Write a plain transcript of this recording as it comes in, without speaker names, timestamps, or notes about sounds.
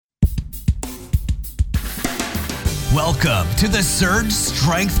Welcome to the Surge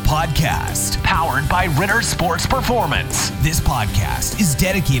Strength Podcast, powered by Ritter Sports Performance. This podcast is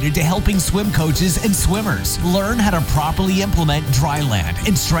dedicated to helping swim coaches and swimmers learn how to properly implement dryland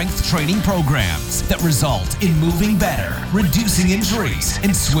and strength training programs that result in moving better, reducing injuries,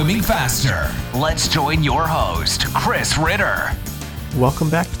 and swimming faster. Let's join your host, Chris Ritter. Welcome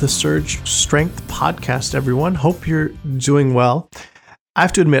back to the Surge Strength Podcast, everyone. Hope you're doing well. I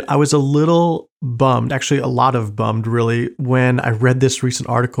have to admit, I was a little bummed, actually a lot of bummed really, when I read this recent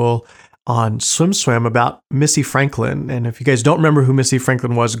article on SwimSwam about Missy Franklin. And if you guys don't remember who Missy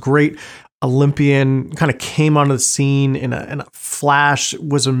Franklin was, great Olympian, kind of came onto the scene in a flash,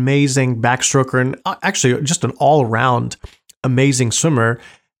 was amazing backstroker, and actually just an all-around amazing swimmer,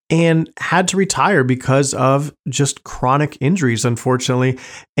 and had to retire because of just chronic injuries, unfortunately.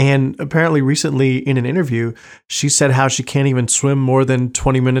 And apparently recently in an interview, she said how she can't even swim more than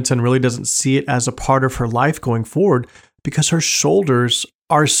 20 minutes and really doesn't see it as a part of her life going forward because her shoulders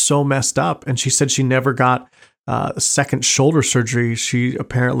are so messed up. And she said she never got a second shoulder surgery she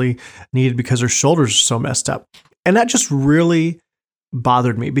apparently needed because her shoulders are so messed up. And that just really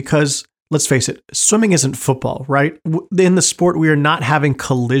bothered me because, let's face it, swimming isn't football, right? In the sport, we are not having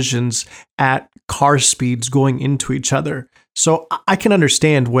collisions at car speeds going into each other. So I can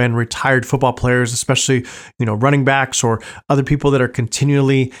understand when retired football players, especially, running backs or other people that are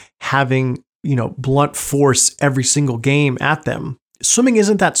continually having, blunt force every single game at them. Swimming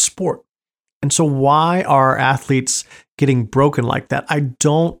isn't that sport. And so why are athletes getting broken like that? I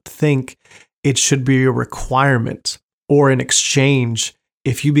don't think it should be a requirement or an exchange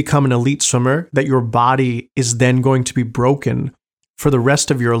if you become an elite swimmer, that your body is then going to be broken for the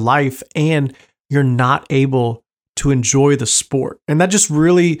rest of your life and you're not able to enjoy the sport. And that just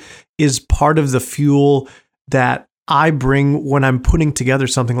really is part of the fuel that I bring when I'm putting together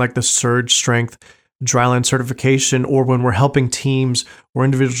something like the Surge Strength Dryland certification, or when we're helping teams or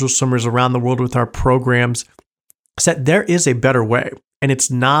individual swimmers around the world with our programs, is that there is a better way. And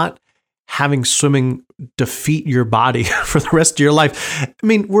it's not having swimming defeat your body for the rest of your life. I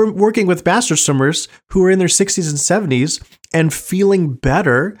mean, we're working with master swimmers who are in their 60s and 70s and feeling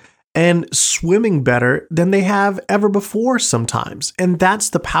better and swimming better than they have ever before sometimes. And that's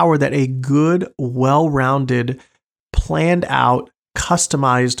the power that a good, well-rounded, planned out,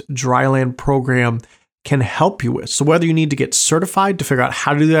 customized dryland program can help you with. So whether you need to get certified to figure out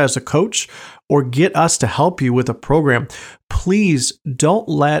how to do that as a coach or get us to help you with a program, please don't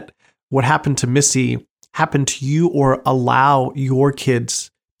let what happened to Missy happen to you or allow your kids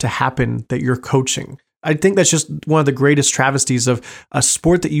to happen that you're coaching. I think that's just one of the greatest travesties of a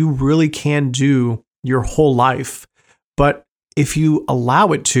sport that you really can do your whole life. But if you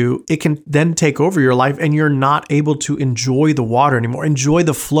allow it to, it can then take over your life and you're not able to enjoy the water anymore, enjoy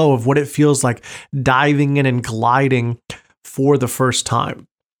the flow of what it feels like diving in and gliding for the first time.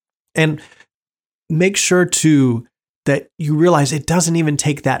 And make sure that you realize it doesn't even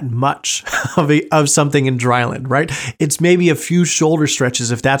take that much of something in dryland, right? It's maybe a few shoulder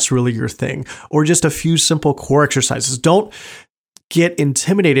stretches if that's really your thing, or just a few simple core exercises. Don't get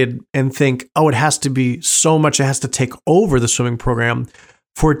intimidated and think, oh, it has to be so much, it has to take over the swimming program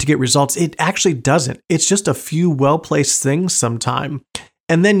for it to get results. It actually doesn't. It's just a few well-placed things sometime.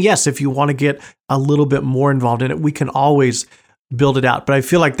 And then, yes, if you want to get a little bit more involved in it, we can always build it out. But I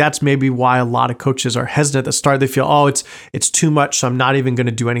feel like that's maybe why a lot of coaches are hesitant at the start. They feel, oh, it's too much, so I'm not even going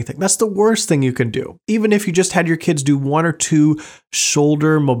to do anything. That's the worst thing you can do. Even if you just had your kids do one or two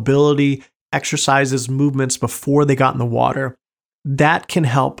shoulder mobility exercises, movements before they got in the water, that can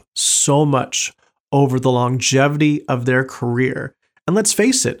help so much over the longevity of their career. And let's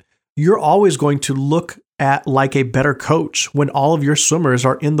face it, you're always going to look at like a better coach when all of your swimmers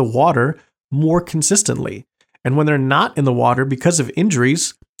are in the water more consistently. And when they're not in the water because of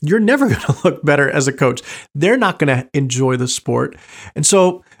injuries, you're never going to look better as a coach. They're not going to enjoy the sport. And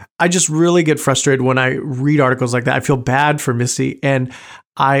so I just really get frustrated when I read articles like that. I feel bad for Missy. And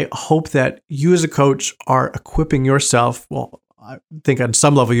I hope that you as a coach are equipping yourself. Well, I think on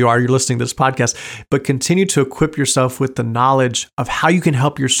some level you're listening to this podcast, but continue to equip yourself with the knowledge of how you can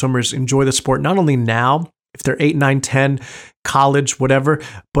help your swimmers enjoy the sport, not only now, if they're 8, 9, 10, college, whatever,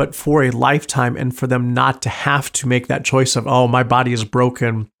 but for a lifetime, and for them not to have to make that choice of, oh, my body is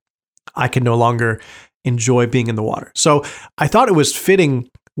broken, I can no longer enjoy being in the water. So I thought it was fitting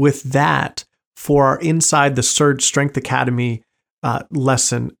with that for our Inside the Surge Strength Academy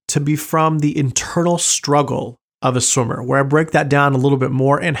lesson to be from the internal struggle of a swimmer, where I break that down a little bit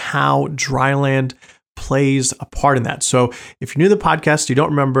more and how dryland plays a part in that. So if you're new to the podcast, you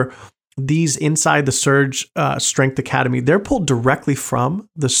don't remember, these inside the Surge Strength Academy, they're pulled directly from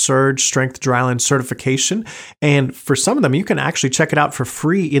the Surge Strength Dryland certification. And for some of them, you can actually check it out for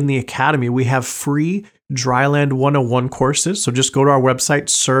free in the Academy. We have free Dryland 101 courses. So just go to our website,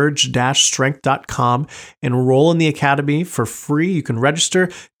 surge-strength.com, enroll in the Academy for free. You can register,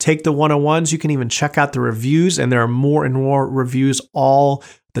 take the 101s. You can even check out the reviews, and there are more and more reviews all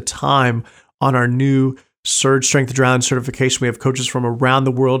the time on our new Surge Strength Dryland certification. We have coaches from around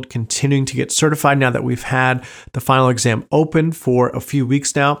the world continuing to get certified now that we've had the final exam open for a few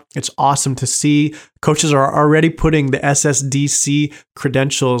weeks now. It's awesome to see coaches are already putting the SSDC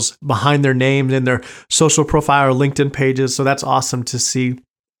credentials behind their names in their social profile or LinkedIn pages. So that's awesome to see.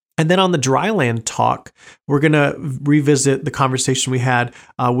 And then on the Dryland talk, we're going to revisit the conversation we had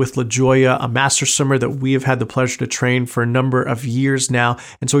with LaJoya, a master swimmer that we have had the pleasure to train for a number of years now.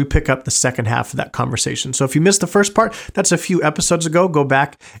 And so we pick up the second half of that conversation. So if you missed the first part, that's a few episodes ago. Go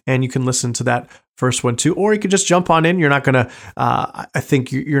back and you can listen to that first one too. Or you could just jump on in. You're not going to, I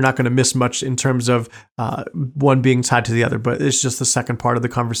think you're not going to miss much in terms of one being tied to the other. But it's just the second part of the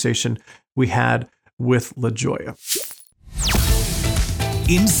conversation we had with LaJoya.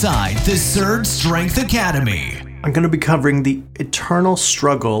 Inside the Surge Strength Academy. I'm going to be covering the eternal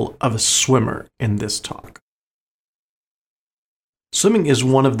struggle of a swimmer in this talk. Swimming is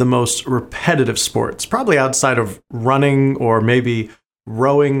one of the most repetitive sports, probably outside of running or maybe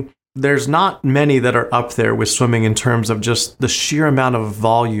rowing. There's not many that are up there with swimming in terms of just the sheer amount of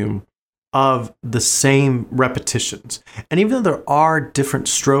volume of the same repetitions. And even though there are different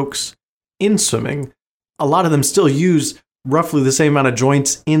strokes in swimming, a lot of them still use roughly the same amount of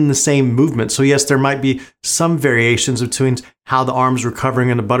joints in the same movement. So yes, there might be some variations between how the arms are recovering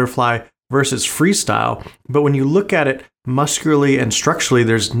in a butterfly versus freestyle. But when you look at it muscularly and structurally,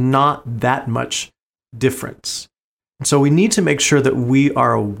 there's not that much difference. And so we need to make sure that we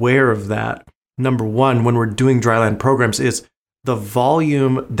are aware of that. Number one, when we're doing dryland programs, is the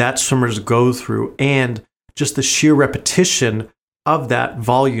volume that swimmers go through and just the sheer repetition of that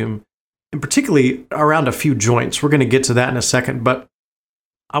volume, and particularly around a few joints. We're going to get to that in a second, but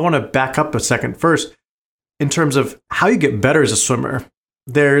I want to back up a second first. In terms of how you get better as a swimmer,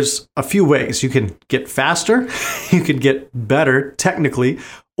 there's a few ways. You can get faster, you can get better technically,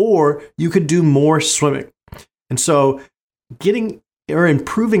 or you could do more swimming. And so getting or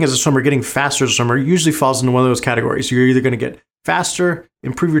improving as a swimmer, getting faster as a swimmer usually falls into one of those categories. You're either going to get faster,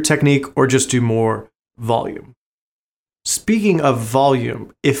 improve your technique, or just do more volume. Speaking of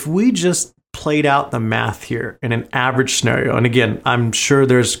volume, if we just played out the math here in an average scenario, and again, I'm sure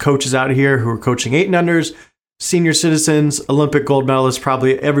there's coaches out here who are coaching 8 and unders, senior citizens, Olympic gold medalists,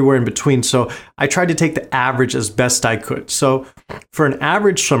 probably everywhere in between. So I tried to take the average as best I could. So for an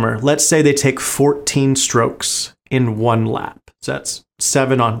average swimmer, let's say they take 14 strokes in one lap. So that's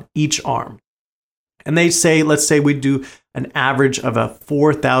 7 on each arm. And they say, let's say we do an average of a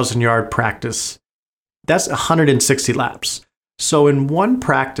 4,000 yard practice. That's 160 laps. So in one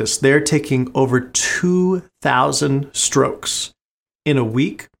practice, they're taking over 2,000 strokes. In a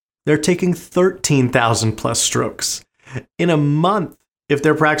week, they're taking 13,000 plus strokes. In a month, if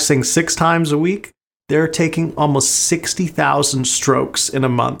they're practicing 6 times a week, they're taking almost 60,000 strokes in a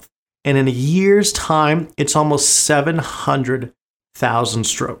month. And in a year's time, it's almost 700,000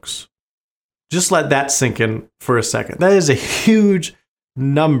 strokes. Just let that sink in for a second. That is a huge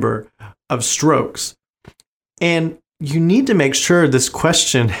number of strokes. And you need to make sure this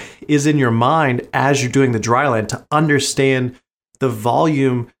question is in your mind as you're doing the dryland to understand the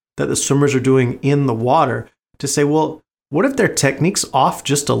volume that the swimmers are doing in the water to say, well, what if their technique's off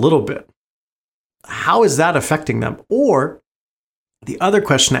just a little bit? How is that affecting them? Or the other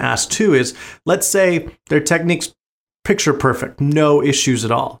question to ask too is, let's say their technique's picture perfect, no issues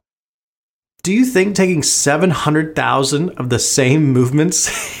at all. Do you think taking 700,000 of the same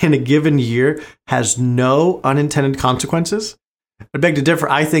movements in a given year has no unintended consequences? I beg to differ.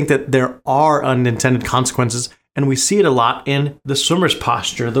 I think that there are unintended consequences, and we see it a lot in the swimmer's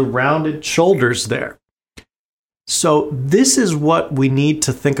posture, the rounded shoulders there. So this is what we need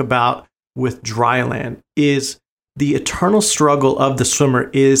to think about with dryland, is the eternal struggle of the swimmer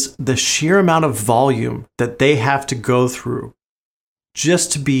is the sheer amount of volume that they have to go through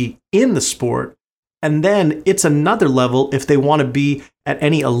just to be in the sport. And then it's another level if they want to be at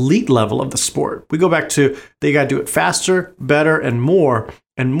any elite level of the sport. We go back to they got to do it faster, better, and more.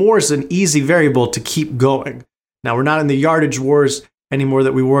 And more is an easy variable to keep going. Now, we're not in the yardage wars anymore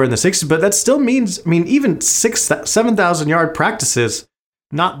that we were in the 60s, but that still means, even 7,000 yard practices,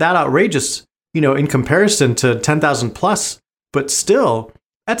 not that outrageous, in comparison to 10,000 plus, but still,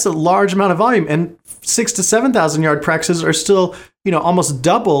 that's a large amount of volume. And 6,000 to 7,000 yard practices are still, almost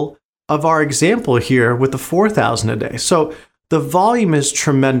double of our example here with the 4,000 a day. So the volume is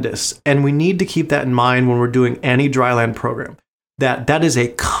tremendous, and we need to keep that in mind when we're doing any dryland program, that is a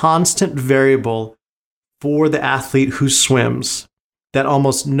constant variable for the athlete who swims that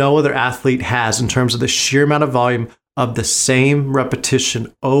almost no other athlete has in terms of the sheer amount of volume of the same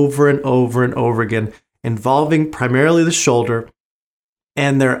repetition over and over and over again, involving primarily the shoulder,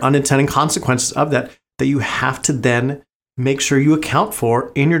 and there are unintended consequences of that you have to then make sure you account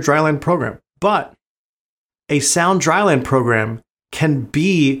for in your dryland program. But a sound dryland program can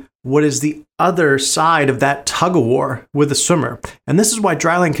be what is the other side of that tug of war with the swimmer. And this is why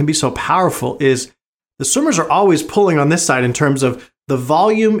dryland can be so powerful, is the swimmers are always pulling on this side in terms of the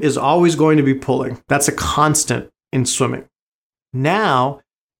volume is always going to be pulling. That's a constant in swimming. Now,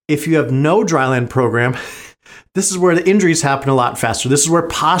 if you have no dryland program, this is where the injuries happen a lot faster. This is where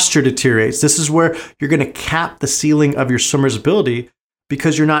posture deteriorates. This is where you're going to cap the ceiling of your swimmer's ability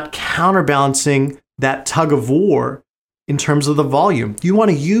because you're not counterbalancing that tug of war in terms of the volume. You want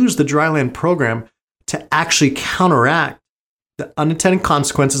to use the dryland program to actually counteract the unintended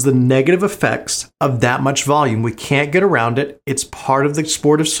consequences, the negative effects of that much volume. We can't get around it. It's part of the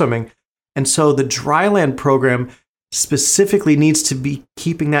sport of swimming. And so the dryland program specifically needs to be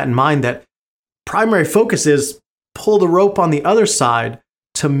keeping that in mind, that primary focus is pull the rope on the other side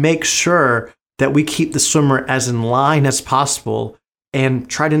to make sure that we keep the swimmer as in line as possible and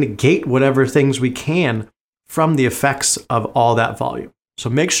try to negate whatever things we can from the effects of all that volume. So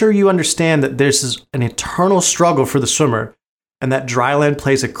make sure you understand that this is an eternal struggle for the swimmer, and that dryland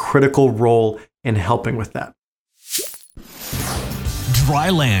plays a critical role in helping with that.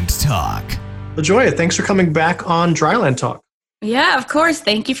 Dryland Talk. LaJoya, thanks for coming back on Dryland Talk. Yeah, of course.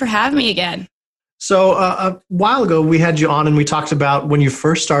 Thank you for having me again. So a while ago, we had you on and we talked about when you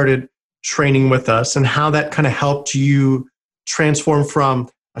first started training with us and how that kind of helped you transform from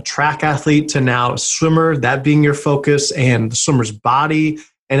a track athlete to now a swimmer, that being your focus, and the swimmer's body,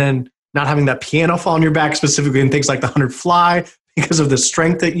 and then not having that piano fall on your back specifically in things like the 100 fly because of the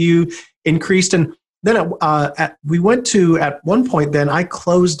strength that you increased. And then we went to, at one point then, I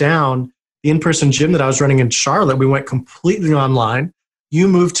closed down the in-person gym that I was running in Charlotte. We went completely online. You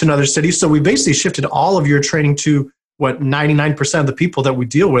moved to another city. So we basically shifted all of your training to what 99% of the people that we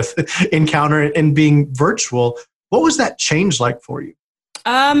deal with encounter and being virtual. What was that change like for you?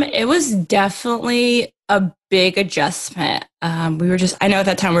 It was definitely a big adjustment. I know at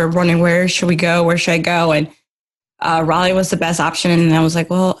that time we were wondering, where should we go? Where should I go? And Raleigh was the best option. And I was like,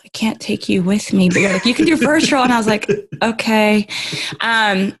 well, I can't take you with me, but you're like, you can do virtual. And I was like, okay.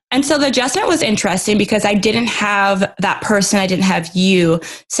 And so the adjustment was interesting because I didn't have that person. I didn't have you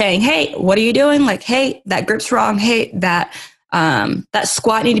saying, hey, what are you doing? Like, hey, that grip's wrong. Hey, that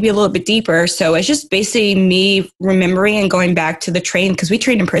squat need to be a little bit deeper. So it's just basically me remembering and going back to the train, because we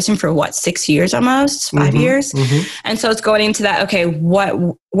trained in person for 6 years almost, 5 years. Mm-hmm. And so it's going into that, okay, what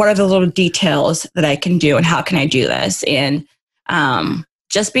are the little details that I can do and how can I do this? And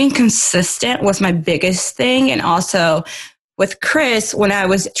just being consistent was my biggest thing. And also with Chris, when I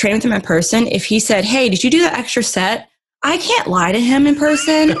was training with him in person, if he said, hey, did you do that extra set? I can't lie to him in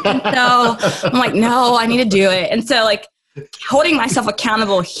person. And so I'm like, no, I need to do it. And so holding myself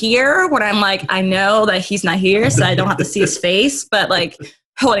accountable here when I'm like, I know that he's not here, so I don't have to see his face, but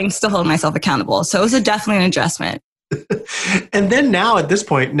still holding myself accountable. So it was definitely an adjustment. And then now at this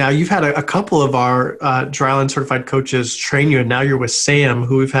point, now you've had a couple of our dryland certified coaches train you, and now you're with Sam,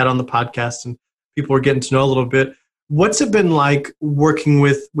 who we've had on the podcast, and people are getting to know a little bit. What's it been like working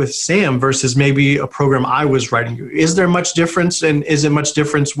with Sam versus maybe a program I was writing you? Is there much difference, and is it much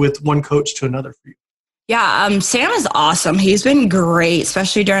difference with one coach to another for you? Yeah, Sam is awesome. He's been great,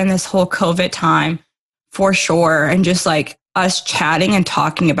 especially during this whole COVID time, for sure. And just us chatting and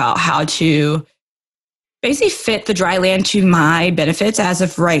talking about how to basically fit the dryland to my benefits as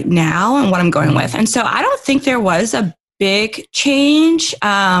of right now and what I'm going with. And so I don't think there was a big change.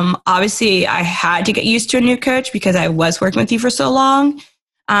 Obviously, I had to get used to a new coach because I was working with you for so long.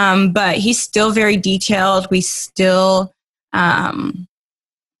 But he's still very detailed. He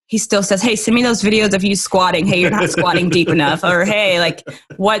still says, hey, send me those videos of you squatting. Hey, you're not squatting deep enough. Or, hey,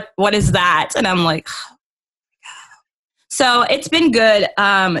 what is that? And I'm like, oh, so it's been good.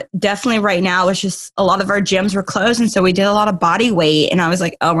 Definitely right now, it's just a lot of our gyms were closed. And so we did a lot of body weight. And I was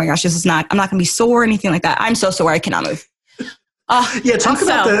like, oh my gosh, I'm not going to be sore or anything like that. I'm so sore I cannot move. Yeah, talk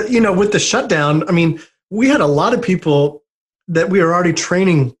about with the shutdown. I mean, we had a lot of people that we were already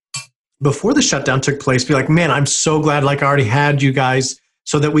training before the shutdown took place be like, man, I'm so glad I already had you guys,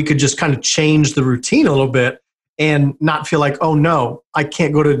 so that we could just kind of change the routine a little bit and not feel like, oh no, I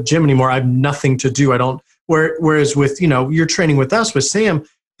can't go to the gym anymore. I have nothing to do. Whereas with, you're training with us, with Sam,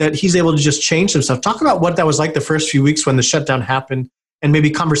 that he's able to just change some stuff. Talk about what that was like the first few weeks when the shutdown happened, and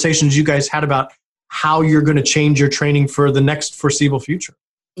maybe conversations you guys had about how you're going to change your training for the next foreseeable future.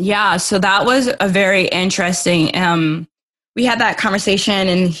 Yeah, so that was a very interesting. We had that conversation,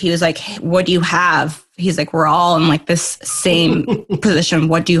 and he was like, hey, what do you have? He's like, we're all in like this same position.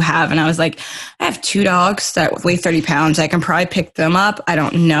 What do you have? And I was like, I have 2 dogs that weigh 30 pounds. I can probably pick them up. I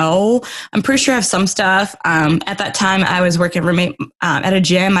don't know. I'm pretty sure I have some stuff. At that time, I was working roommate at a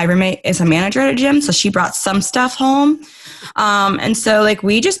gym. My roommate is a manager at a gym, so she brought some stuff home. And so like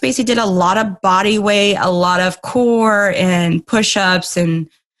we just basically did a lot of body weight, a lot of core and push-ups, and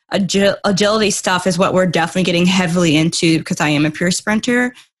agility stuff is what we're definitely getting heavily into because I am a pure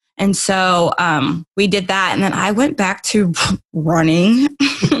sprinter. And so we did that. And then I went back to running.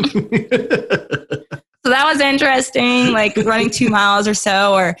 So that was interesting, like running 2 miles or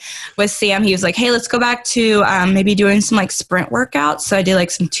so. Or with Sam, he was like, hey, let's go back to maybe doing some like sprint workouts. So I did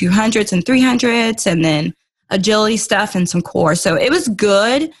like some 200s and 300s and then agility stuff and some core. So it was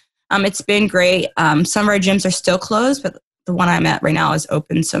good. It's been great. Some of our gyms are still closed, but the one I'm at right now is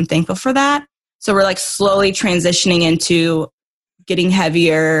open. So I'm thankful for that. So we're like slowly transitioning into getting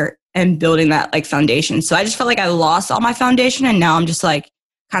heavier and building that like foundation. So I just felt like I lost all my foundation, and now I'm just like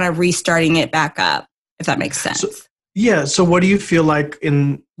kind of restarting it back up, if that makes sense. So what do you feel like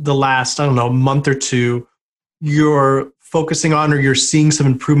in the last, I don't know, month or two, you're focusing on, or you're seeing some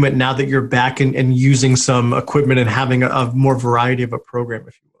improvement now that you're back and using some equipment and having a more variety of a program,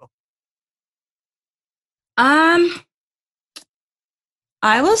 if you will?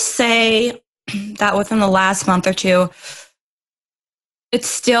 I will say that within the last month or two,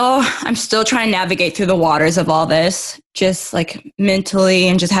 I'm still trying to navigate through the waters of all this, just like mentally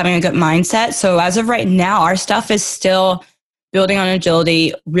and just having a good mindset. So as of right now, our stuff is still building on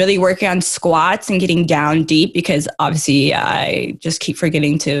agility, really working on squats and getting down deep, because obviously I just keep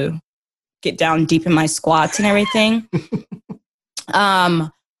forgetting to get down deep in my squats and everything.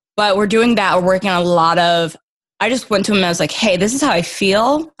 But we're doing that. We're working on a lot of, I just went to him and I was like, hey, this is how I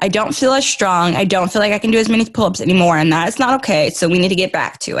feel. I don't feel as strong. I don't feel like I can do as many pull-ups anymore, and that is not okay. So we need to get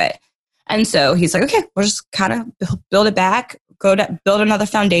back to it. And so he's like, okay, we'll just kind of build it back, build another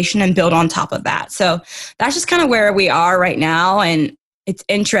foundation and build on top of that. So that's just kind of where we are right now. And it's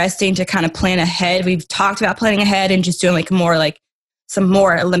interesting to kind of plan ahead. We've talked about planning ahead and just doing some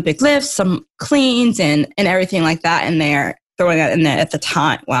more Olympic lifts, some cleans and everything like that in there. Throwing that in there at the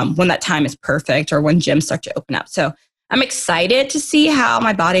time when that time is perfect, or when gyms start to open up. So I'm excited to see how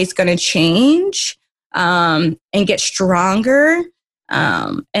my body's going to change and get stronger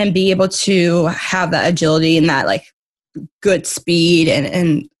and be able to have that agility and that like good speed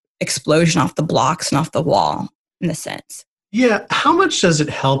and explosion off the blocks and off the wall in a sense. Yeah. How much does it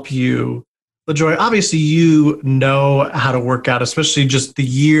help you, LaJoy? Obviously, you know how to work out, especially just the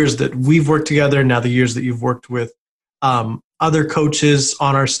years that we've worked together and now the years that you've worked with other coaches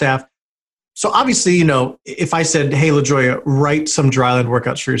on our staff. So obviously, you know, if I said, hey, LaJoy, write some dryland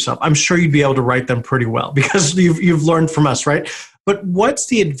workouts for yourself, I'm sure you'd be able to write them pretty well because you've learned from us, right? But what's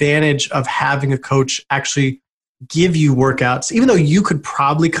the advantage of having a coach actually give you workouts, even though you could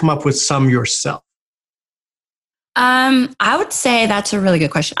probably come up with some yourself? I would say that's a really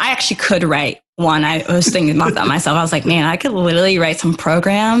good question. I actually could write one. I was thinking about that myself. I was like, man, I could literally write some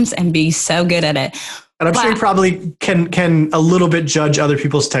programs and be so good at it. And I'm sure you probably can a little bit judge other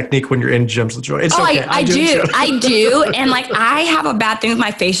people's technique when you're in gyms, LaJoy. It's okay. I do. And like, I have a bad thing with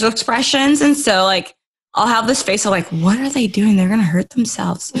my facial expressions. And so like, I'll have this face of like, what are they doing? They're going to hurt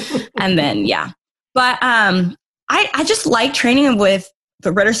themselves. And then, yeah. But I just like training with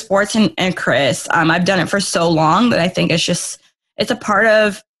the Ritter Sports and Chris. I've done it for so long that I think it's a part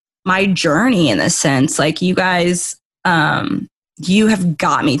of my journey in a sense. Like you guys, you have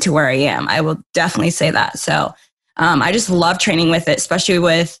got me to where I am. I will definitely say that. So I just love training with it, especially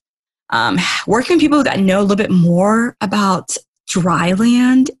with working with people that know a little bit more about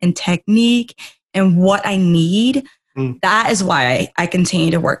dryland and technique and what I need. That is why I continue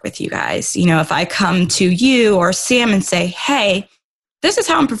to work with you guys. You know, if I come to you or Sam and say, hey, this is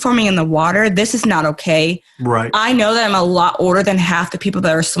how I'm performing in the water. This is not okay. Right. I know that I'm a lot older than half the people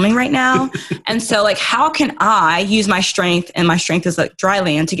that are swimming right now. And so like, how can I use my strength, and my strength is like dry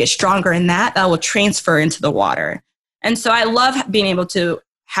land, to get stronger in that will transfer into the water. And so I love being able to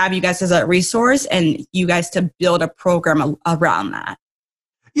have you guys as a resource and you guys to build a program around that.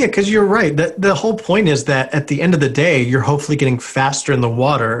 Yeah, because you're right. The whole point is that at the end of the day, you're hopefully getting faster in the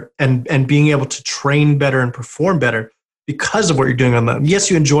water and being able to train better and perform better because of what you're doing on them. Yes,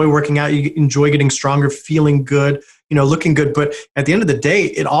 you enjoy working out, you enjoy getting stronger, feeling good, you know, looking good. But at the end of the day,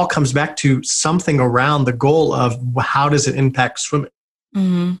 it all comes back to something around the goal of how does it impact swimming?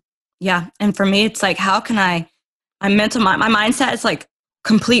 Mm-hmm. Yeah. And for me, it's like, how can my mindset is like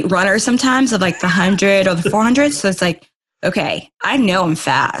complete runner sometimes of like the 100 or the 400. So it's like, okay, I know I'm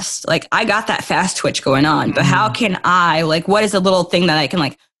fast. Like I got that fast twitch going on, but how can I, like, what is a little thing that I can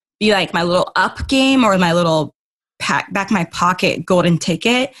like be like my little up game or my little back my pocket golden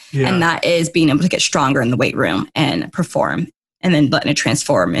ticket? Yeah. And that is being able to get stronger in the weight room and perform and then letting it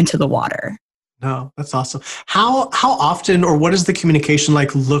transform into the water. No, that's awesome. How often, or what does the communication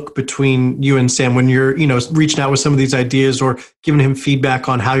like look between you and Sam when you're, reaching out with some of these ideas or giving him feedback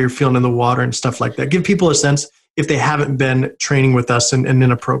on how you're feeling in the water and stuff like that? Give people a sense if they haven't been training with us and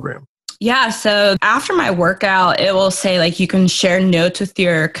in a program. Yeah. So after my workout, it will say like you can share notes with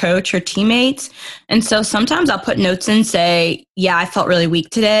your coach or teammates. And so sometimes I'll put notes in, say, yeah, I felt really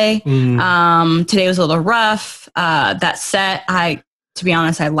weak today. Today was a little rough. That set, to be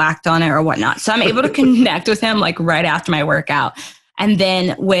honest, I lacked on it or whatnot. So I'm able to connect with him like right after my workout. And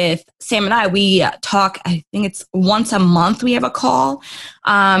then with Sam and I, we talk, I think it's once a month we have a call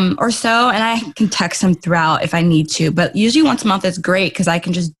or so. And I can text him throughout if I need to. But usually once a month is great because I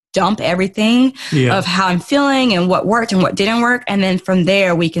can just dump everything of how I'm feeling and what worked and what didn't work. And then from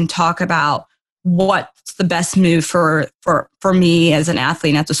there, we can talk about what's the best move for me as an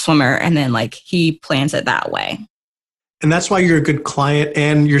athlete and as a swimmer. And then like he plans it that way. And that's why you're a good client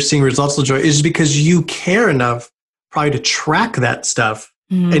and you're seeing results, LaJoy, is because you care enough probably to track that stuff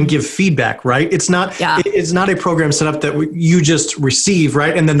and give feedback, right? It's not a program set up that you just receive,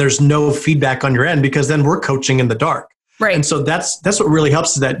 right? And then there's no feedback on your end because then we're coaching in the dark. Right. And so that's what really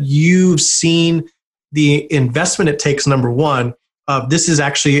helps is that you've seen the investment it takes, number one. This is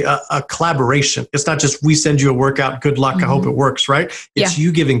actually a collaboration. It's not just we send you a workout, good luck, I hope it works, right? It's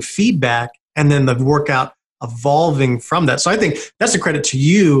you giving feedback and then the workout evolving from that. So I think that's a credit to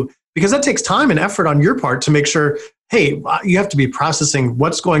you because that takes time and effort on your part to make sure, hey, you have to be processing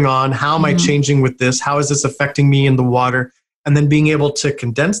what's going on. How am I changing with this? How is this affecting me in the water? And then being able to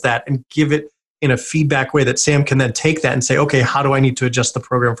condense that and give it in a feedback way that Sam can then take that and say, okay, how do I need to adjust the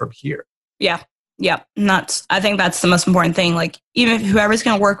program from here? Yeah. Yeah. I think that's the most important thing. Like even if whoever's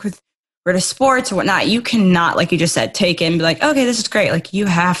going to work with British sports or whatnot, you cannot, like you just said, take it and be like, okay, this is great. Like you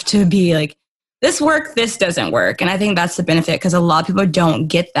have to be like, this works, this doesn't work. And I think that's the benefit because a lot of people don't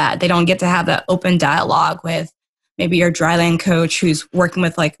get that. They don't get to have that open dialogue with maybe your dryland coach who's working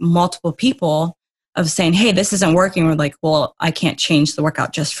with like multiple people of saying, hey, this isn't working. We're like, well, I can't change the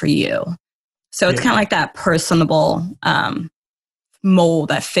workout just for you. So it's kind of like that personable mold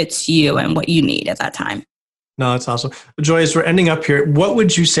that fits you and what you need at that time. No, that's awesome. Joy, as we're ending up here, what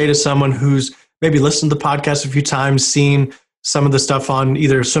would you say to someone who's maybe listened to the podcast a few times, seen some of the stuff on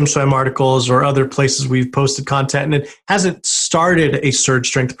either SwimSwam articles or other places we've posted content, and it hasn't started a Surge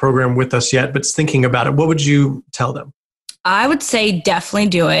Strength program with us yet, but is thinking about it? What would you tell them? I would say definitely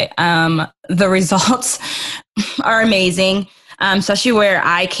do it. The results are amazing, especially where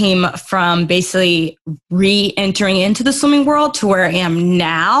I came from basically re-entering into the swimming world to where I am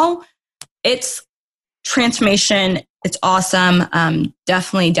now. It's transformation. It's awesome.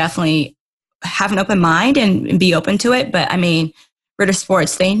 Definitely have an open mind and be open to it. But I mean, British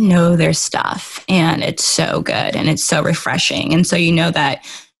sports, they know their stuff and it's so good and it's so refreshing. And so you know that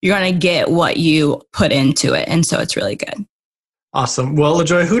you're going to get what you put into it. And so it's really good. Awesome. Well,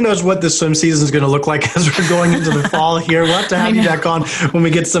 LaJoy, who knows what this swim season is going to look like as we're going into the fall here. We'll have to have you back on when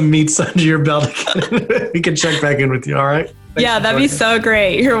we get some meats under your belt again. We can check back in with you. All right. Thanks that'd be so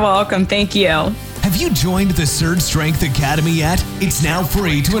great. You're welcome. Thank you. Have you joined the Surge Strength Academy yet? It's now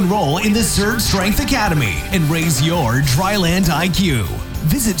free to enroll in the Surge Strength Academy and raise your dryland IQ.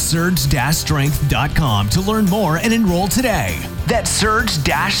 Visit surge-strength.com to learn more and enroll today. That's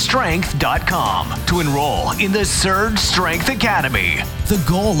surge-strength.com to enroll in the Surge Strength Academy. The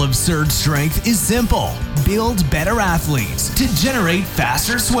goal of Surge Strength is simple: build better athletes to generate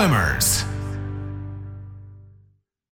faster swimmers.